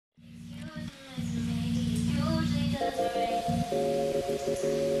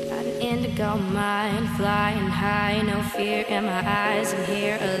Got an indigo mind, flying high, no fear in my eyes. I'm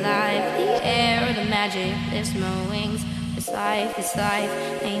here alive, the air, the magic, there's no wings. This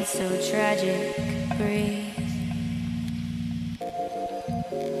life ain't so tragic. Breathe.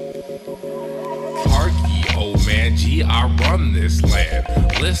 Old man G, I run this land.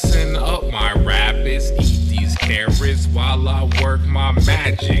 Listen up, my rabbits, eat these carrots while I work my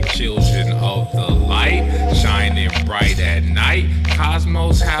magic. Children of the light, shining bright at night.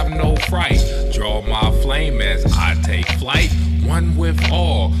 Cosmos have no fright. Draw my flame as I take flight. One with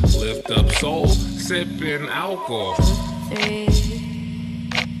all, lift up soul, sipping alcohol. 3.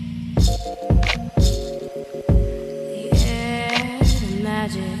 The air, the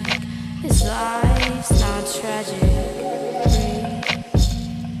magic. This life's not tragic.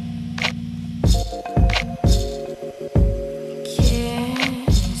 Can't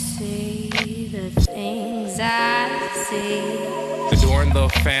you see the things I see? Adorn the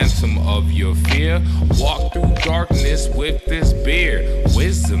phantom of your fear. Walk through darkness with this beer.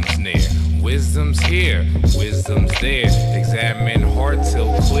 Wisdom's near, wisdom's here, wisdom's there. Examine heart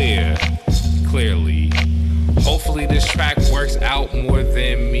till clearly. Hopefully this track works out more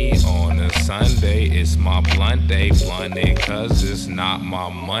than me on a Sunday. It's my blunt day, blunted cause it's not my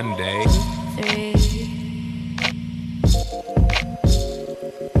Monday. 3.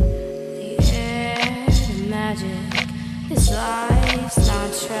 The air, the magic. This life's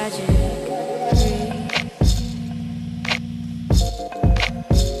not tragic. 3.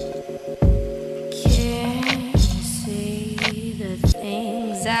 Can't you see the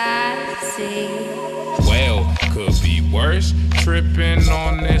things I see? Well, could be worse, tripping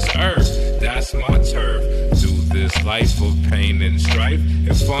on this earth, that's my turf. Through this life of pain and strife,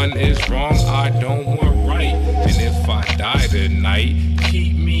 if fun is wrong, I don't want right. And if I die tonight,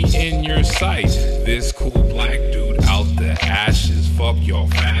 keep me in your sight. This cool black dude out the ashes, fuck your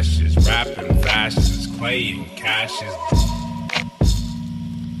fascists, rapping fascists, clay and caches.